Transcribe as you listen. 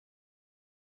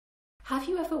Have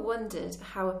you ever wondered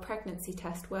how a pregnancy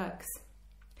test works?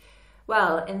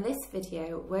 Well, in this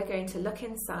video, we're going to look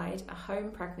inside a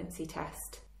home pregnancy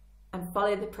test and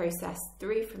follow the process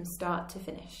through from start to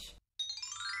finish.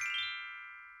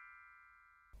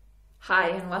 Hi,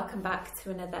 and welcome back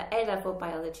to another A-level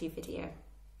biology video.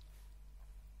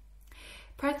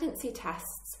 Pregnancy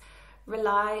tests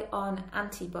rely on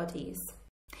antibodies.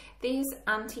 These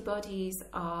antibodies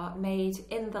are made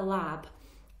in the lab,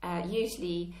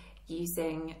 usually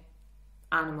using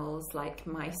animals like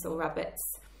mice or rabbits.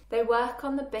 They work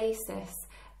on the basis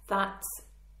that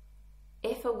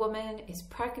if a woman is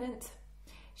pregnant,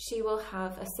 she will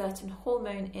have a certain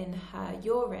hormone in her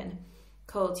urine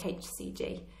called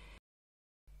HCG.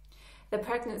 The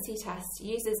pregnancy test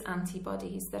uses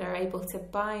antibodies that are able to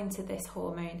bind to this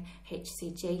hormone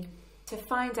HCG to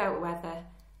find out whether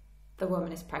the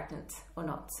woman is pregnant or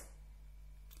not.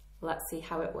 Let's see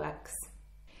how it works.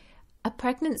 A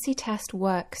pregnancy test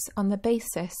works on the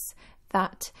basis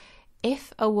that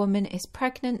if a woman is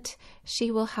pregnant,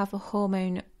 she will have a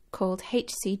hormone called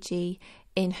HCG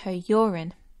in her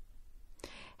urine.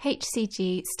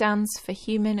 HCG stands for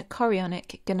human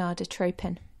chorionic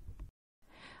gonadotropin.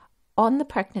 On the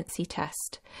pregnancy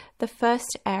test, the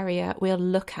first area we'll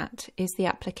look at is the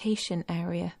application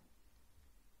area.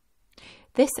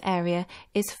 This area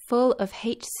is full of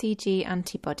HCG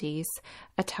antibodies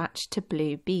attached to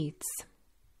blue beads.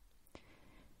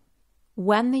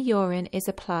 When the urine is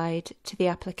applied to the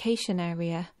application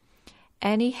area,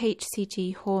 any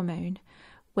HCG hormone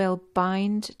will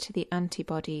bind to the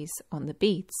antibodies on the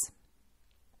beads.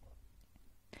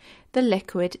 The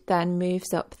liquid then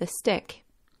moves up the stick,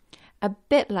 a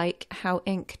bit like how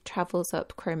ink travels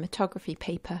up chromatography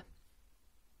paper.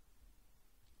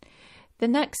 The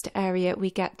next area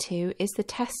we get to is the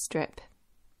test strip.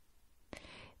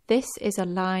 This is a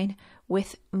line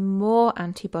with more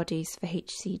antibodies for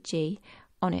HCG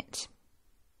on it.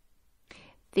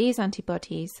 These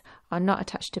antibodies are not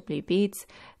attached to blue beads,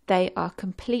 they are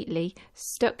completely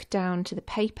stuck down to the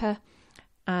paper,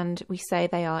 and we say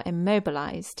they are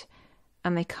immobilized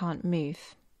and they can't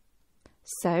move.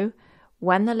 So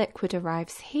when the liquid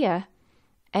arrives here,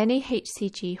 any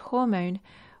HCG hormone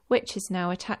which is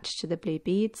now attached to the blue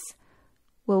beads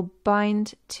will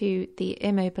bind to the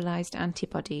immobilized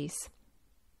antibodies,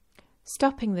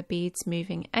 stopping the beads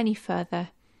moving any further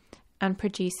and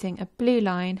producing a blue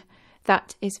line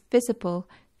that is visible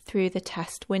through the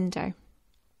test window.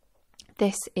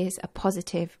 This is a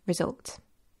positive result.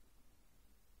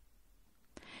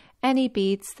 Any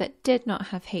beads that did not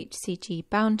have HCG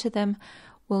bound to them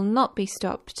will not be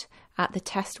stopped at the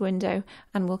test window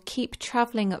and will keep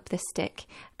travelling up the stick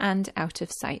and out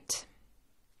of sight.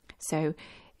 So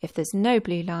if there's no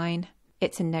blue line,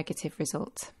 it's a negative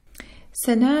result.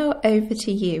 So now over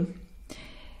to you.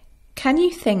 Can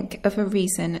you think of a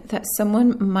reason that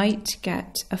someone might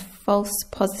get a false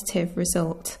positive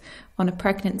result on a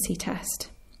pregnancy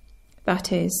test?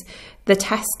 That is, the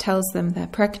test tells them they're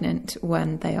pregnant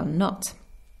when they are not.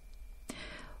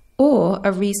 Or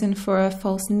a reason for a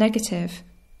false negative,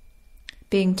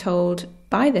 being told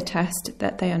by the test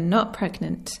that they are not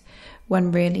pregnant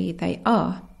when really they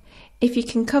are. If you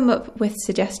can come up with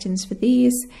suggestions for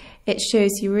these, it shows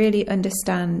you really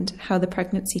understand how the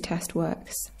pregnancy test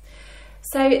works.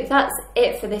 So that's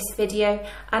it for this video,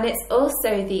 and it's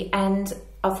also the end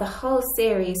of the whole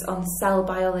series on cell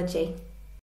biology.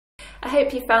 I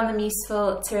hope you found them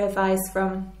useful to revise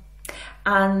from,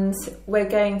 and we're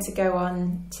going to go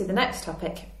on to the next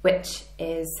topic, which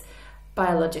is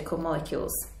biological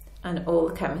molecules and all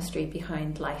the chemistry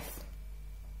behind life.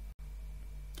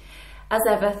 As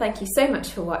ever, thank you so much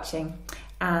for watching,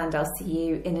 and I'll see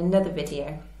you in another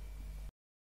video.